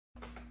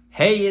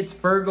Hey, it's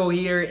Virgo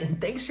here,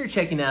 and thanks for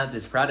checking out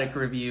this product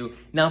review.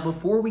 Now,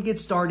 before we get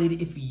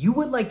started, if you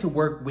would like to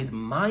work with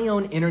my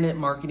own internet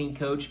marketing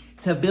coach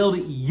to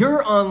build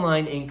your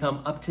online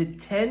income up to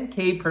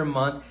 10K per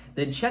month,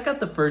 then check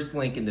out the first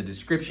link in the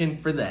description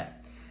for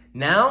that.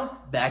 Now,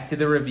 back to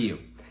the review.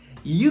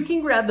 You can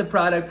grab the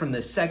product from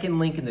the second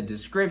link in the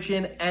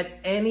description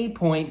at any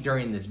point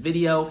during this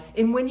video,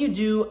 and when you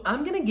do,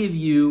 I'm gonna give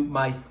you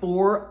my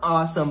 4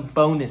 awesome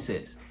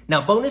bonuses.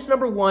 Now, bonus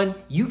number 1,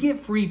 you get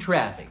free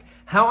traffic.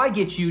 How I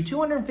get you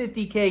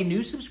 250K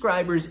new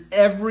subscribers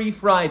every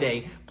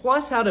Friday,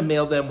 plus how to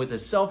mail them with a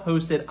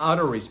self-hosted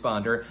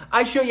autoresponder.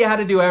 I show you how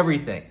to do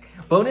everything.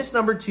 Bonus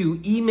number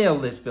 2, email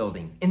list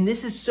building. And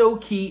this is so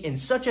key and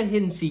such a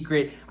hidden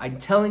secret. I'm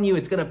telling you,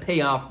 it's gonna pay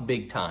off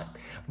big time.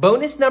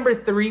 Bonus number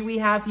 3 we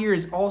have here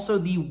is also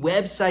the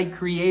website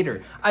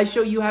creator. I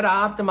show you how to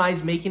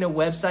optimize making a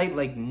website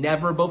like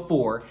never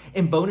before.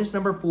 And bonus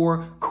number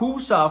 4, cool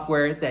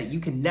software that you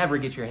can never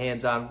get your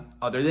hands on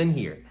other than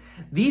here.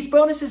 These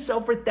bonuses sell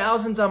for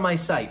thousands on my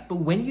site, but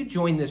when you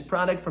join this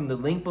product from the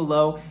link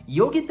below,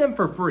 you'll get them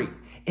for free.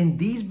 And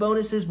these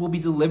bonuses will be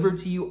delivered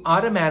to you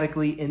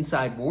automatically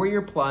inside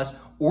Warrior Plus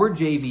or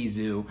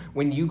JVZoo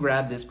when you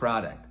grab this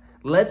product.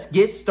 Let's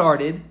get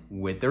started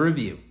with the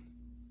review.